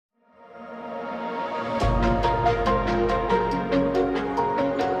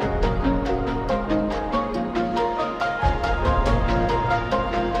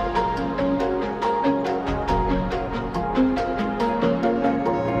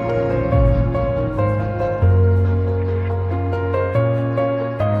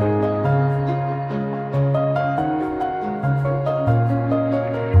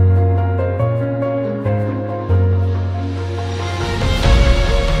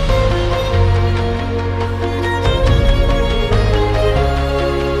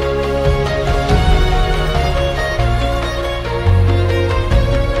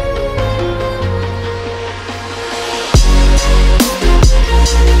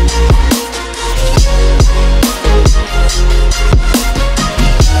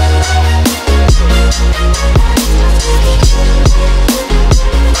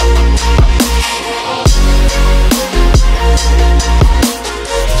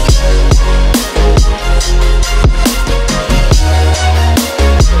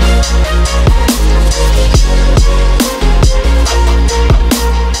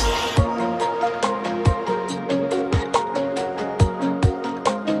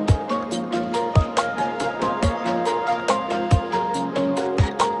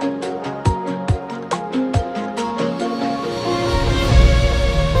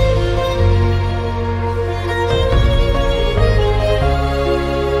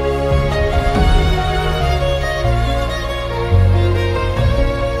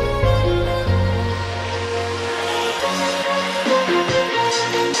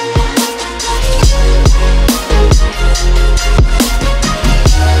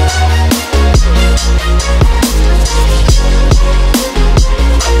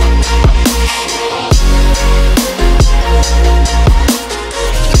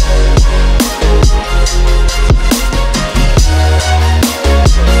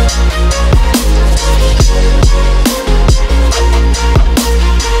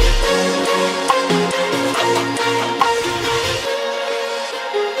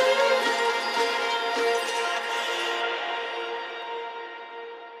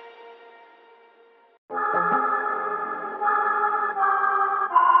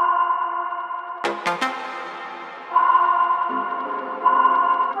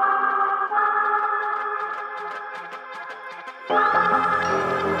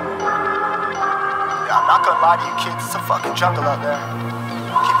Not gonna lie to you kids, it's a fucking jungle out there.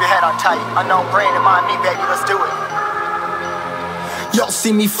 Keep your head on tight, unknown brain and mind me, baby, let's do it. Y'all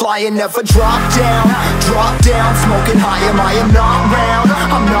see me flying, never drop down, smoking high, I am not round,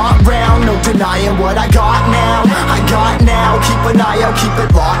 I'm not round, no denying what I got now, keep an eye out, keep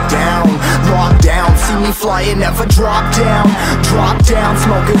it locked down, see me flying, never drop down,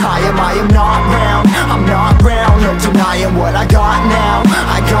 smoking high, I am not round, I'm not round, no denying what I got now,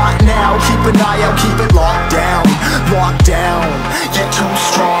 keep an eye out, keep it locked down, you're too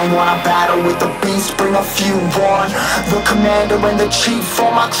strong, wanna battle with the beast, bring a few on, the commander and the chief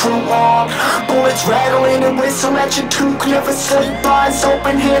for my crew on. Bullets rattling and whistle at your toque. Never sleep, eyes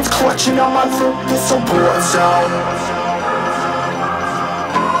open, hands clutching on my loot. This a war zone.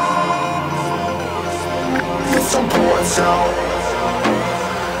 This a war zone.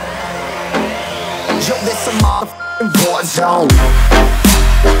 Yo, this a motherfucking war zone.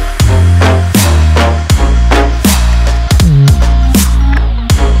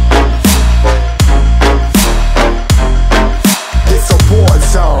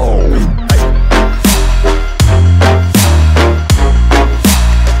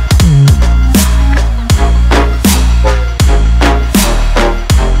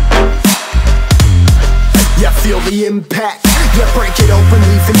 The impact, yeah, break it open,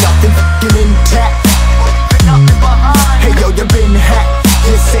 leaving nothing f***ing intact. Hey yo, you been hacked,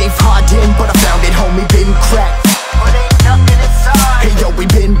 you're safe, hard in, but I found it, homie, been cracked. But ain't nothing inside. Hey yo,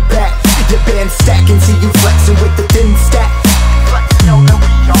 we been back, your band stacking, see you flexing with the thin stack. Flexing, know that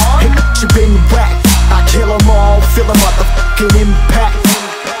we on. Hey, you been whacked, I kill them all, feel the motherfucking impact.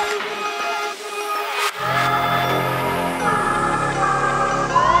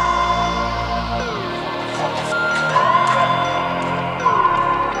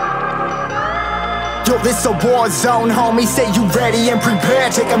 Yo, this a war zone, homie, say you ready and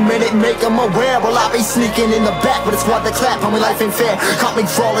prepared. Take a minute, make them aware. Well, I be sneaking in the back, but it's what the clap, homie, life ain't fair. Caught me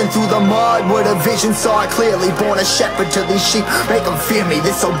crawling through the mud with a vision, saw it clearly. Born a shepherd to these sheep, make them fear me.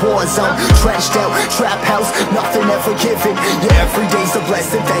 This a war zone, trashed out, trap house, nothing ever given. Yeah, every day's a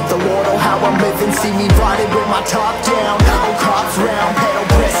blessing, thank the Lord, oh how I'm living. See me riding with my top down, oh cops round, pedal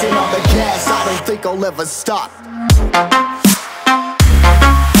pressing on the gas. I don't think I'll ever stop.